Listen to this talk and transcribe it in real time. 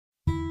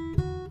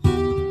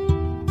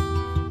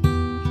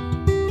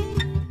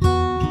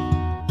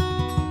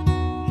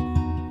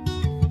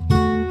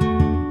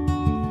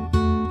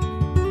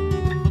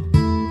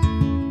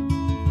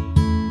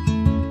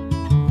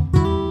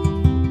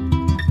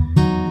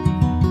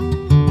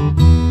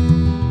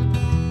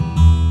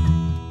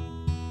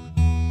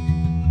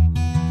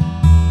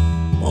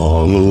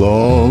On a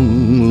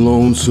long,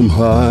 lonesome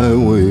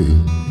highway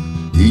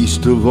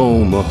east of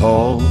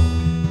Omaha,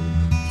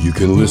 you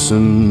can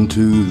listen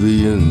to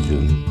the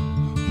engine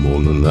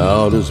moaning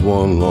out as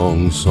one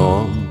long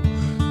song.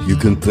 You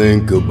can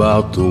think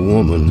about the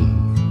woman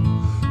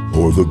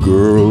or the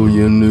girl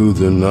you knew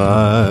the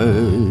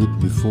night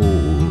before.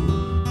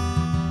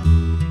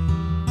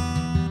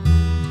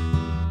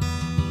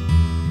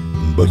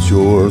 But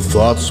your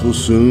thoughts will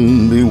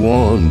soon be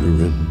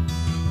wandering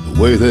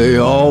the way they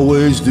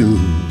always do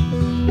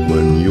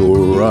when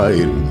you're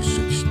riding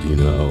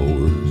 16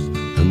 hours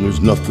and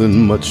there's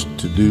nothing much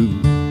to do,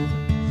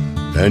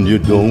 and you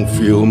don't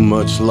feel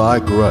much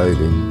like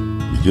riding,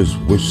 you just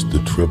wish the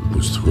trip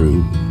was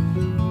through.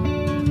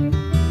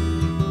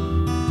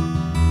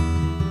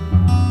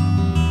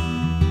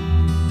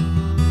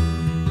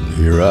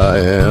 Here I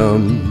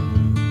am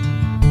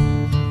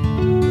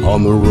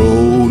on the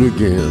road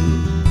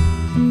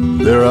again.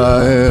 There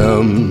I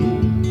am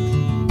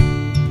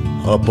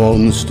up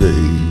on the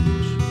stage.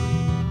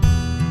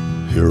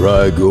 Here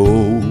I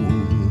go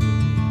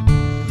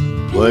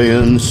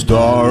playing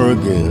star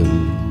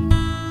again.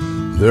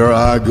 There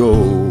I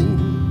go,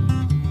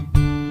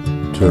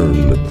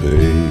 turn the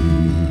page.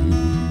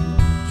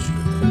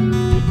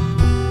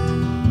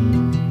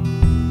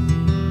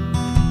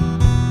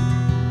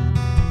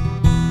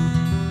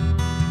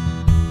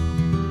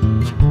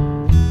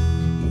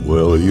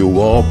 Well, you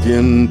walk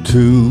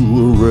into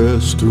a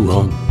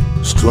restaurant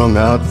strung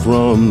out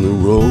from the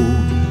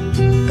road,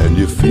 and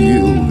you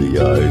feel the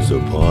eyes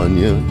upon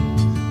you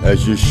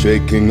as you're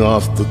shaking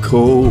off the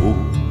cold.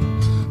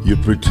 You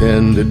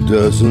pretend it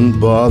doesn't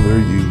bother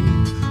you,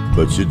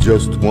 but you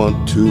just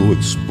want to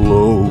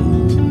explode.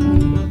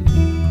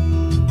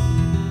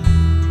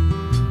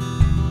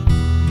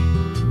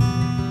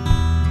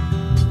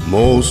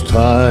 Most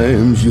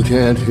times you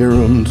can't hear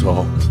them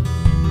talk,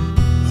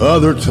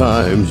 other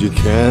times you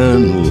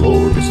can.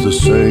 Lord, it's the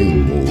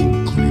same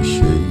old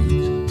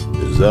cliches.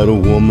 Is that a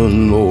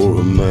woman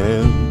or a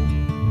man?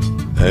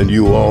 And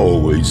you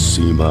always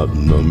seem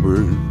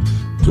outnumbered,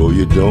 so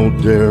you don't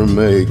dare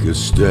make a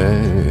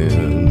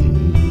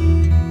stand.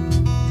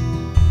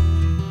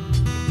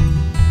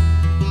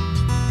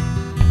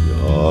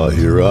 Ah,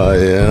 here I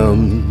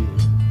am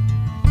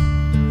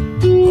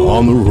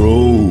on the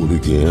road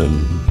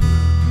again.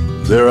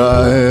 There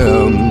I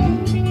am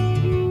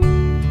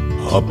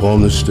up on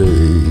the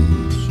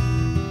stage.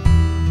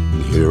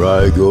 Here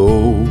I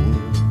go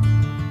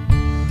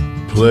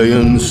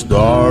playing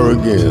star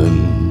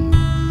again.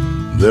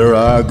 There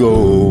I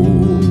go,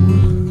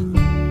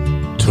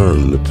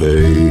 turn the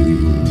page.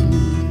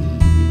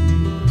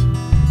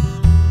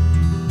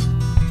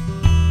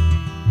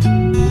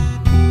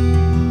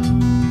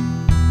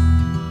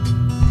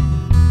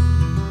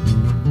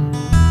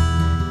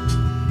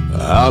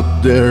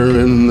 Out there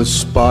in the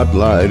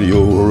spotlight,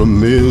 you're a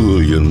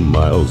million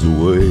miles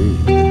away,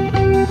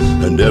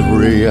 and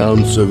every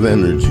ounce of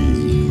energy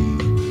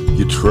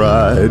you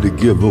try to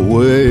give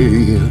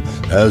away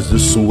as the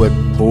sweat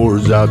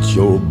pours out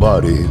your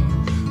body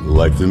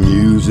like the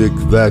music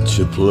that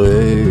you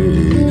play.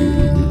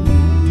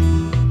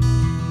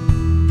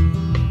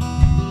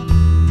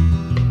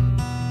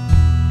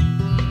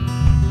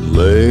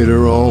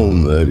 Later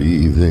on that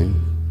evening,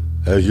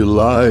 as you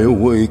lie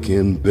awake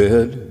in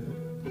bed,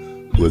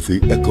 with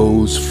the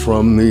echoes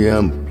from the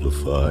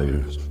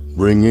amplifiers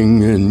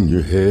ringing in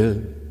your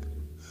head,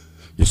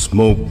 you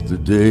smoke the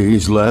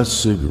day's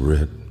last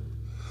cigarette,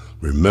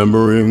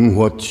 remembering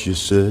what you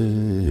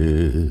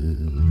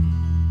said.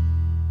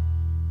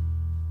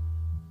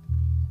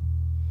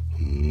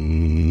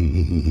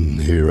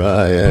 Here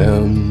I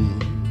am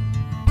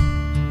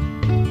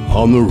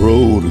on the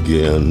road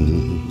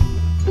again.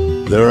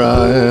 There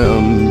I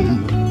am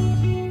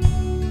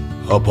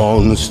up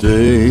on the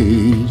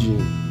stage.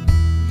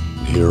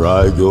 Here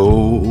I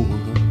go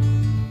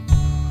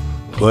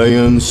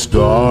playing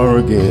star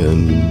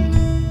again.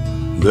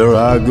 There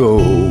I go,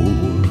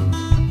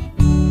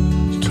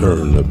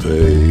 turn the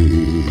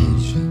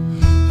page.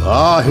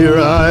 Ah, here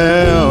I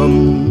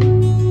am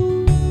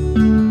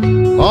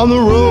on the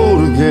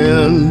road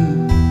again.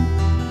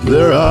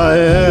 There I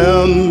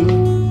am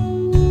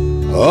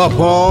up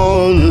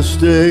on the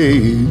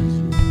stage.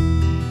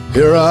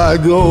 Here I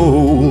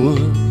go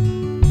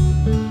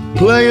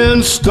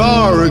playing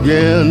star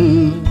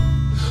again.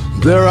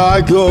 There I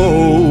go,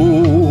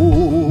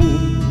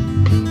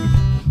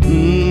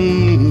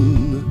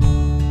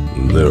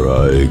 there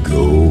I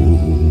go.